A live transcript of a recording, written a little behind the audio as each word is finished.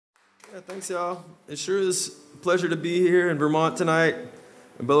Yeah, thanks, y'all. It sure is a pleasure to be here in Vermont tonight,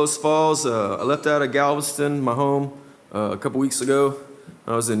 in Bellows Falls. I left out of Galveston, my home, a couple weeks ago.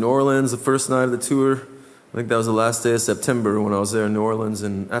 I was in New Orleans the first night of the tour. I think that was the last day of September when I was there in New Orleans.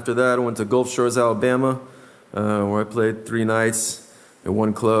 And after that, I went to Gulf Shores, Alabama, where I played 3 nights at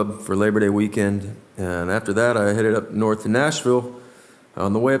one club for Labor Day weekend. And after that, I headed up north to Nashville.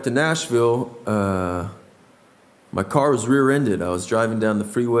 On the way up to Nashville, my car was rear-ended. I was driving down the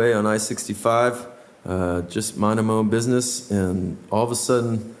freeway on I-65, just minding my own business, and all of a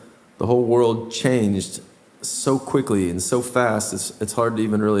sudden, the whole world changed so quickly and so fast. It's hard to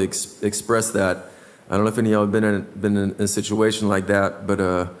even really express that. I don't know if any of y'all have been in a situation like that, but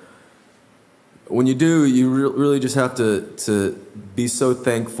when you do, you really just have to be so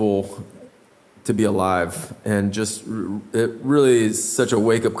thankful to be alive, and just it really is such a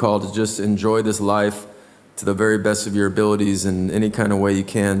wake-up call to just enjoy this life to the very best of your abilities in any kind of way you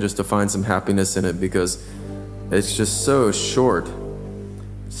can, just to find some happiness in it, because it's just so short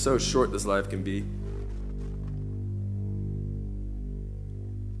this life can be.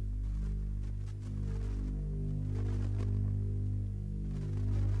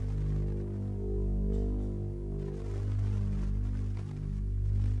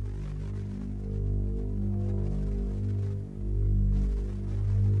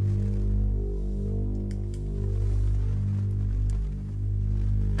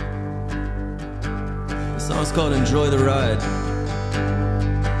 The song's called Enjoy the Ride.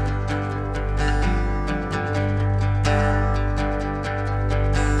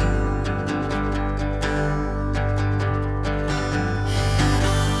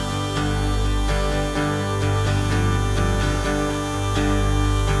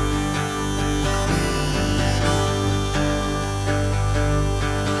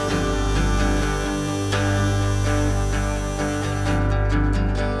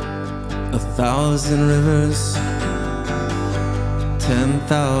 1,000 rivers,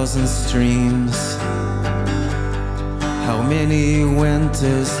 10,000 streams. How many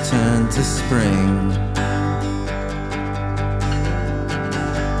winters turn to spring?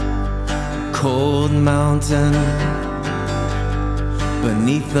 Cold mountain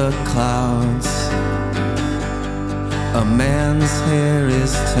beneath the clouds, a man's hair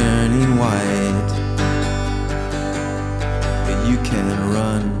is turning white, but you can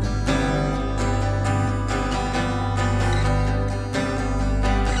run.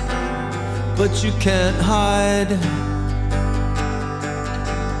 But you can't hide.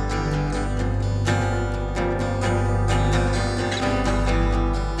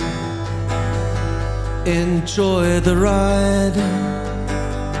 Enjoy the ride.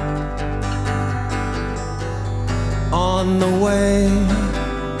 On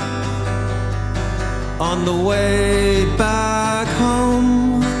the way back home.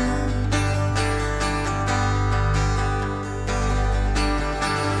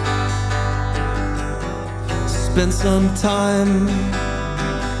 Spend some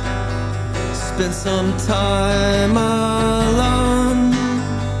time alone,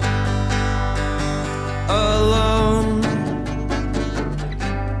 alone.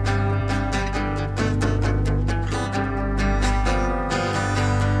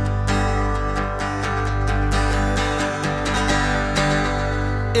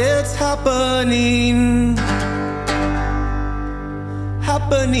 It's happening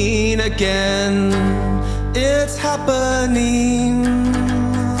again. It's happening.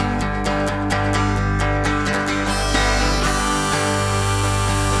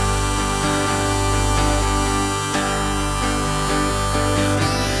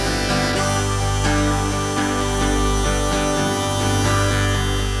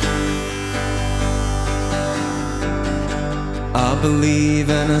 I believe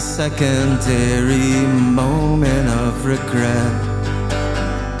in a secondary moment of regret,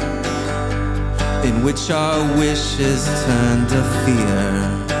 in which our wishes turn to fear.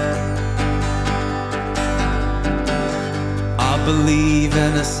 I believe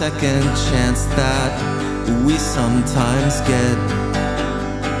in a second chance that we sometimes get,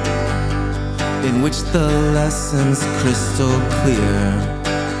 in which the lesson's crystal clear.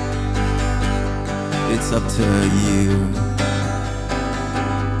 It's up to you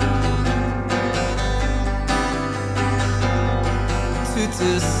to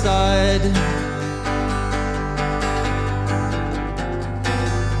decide.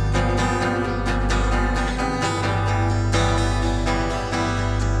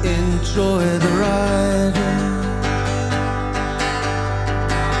 Enjoy the ride.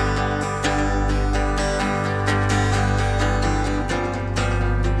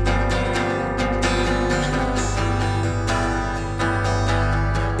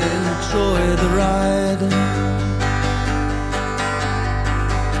 enjoy the ride.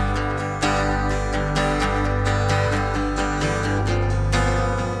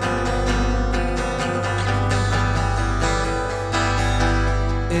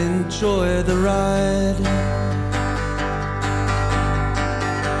 Enjoy the ride.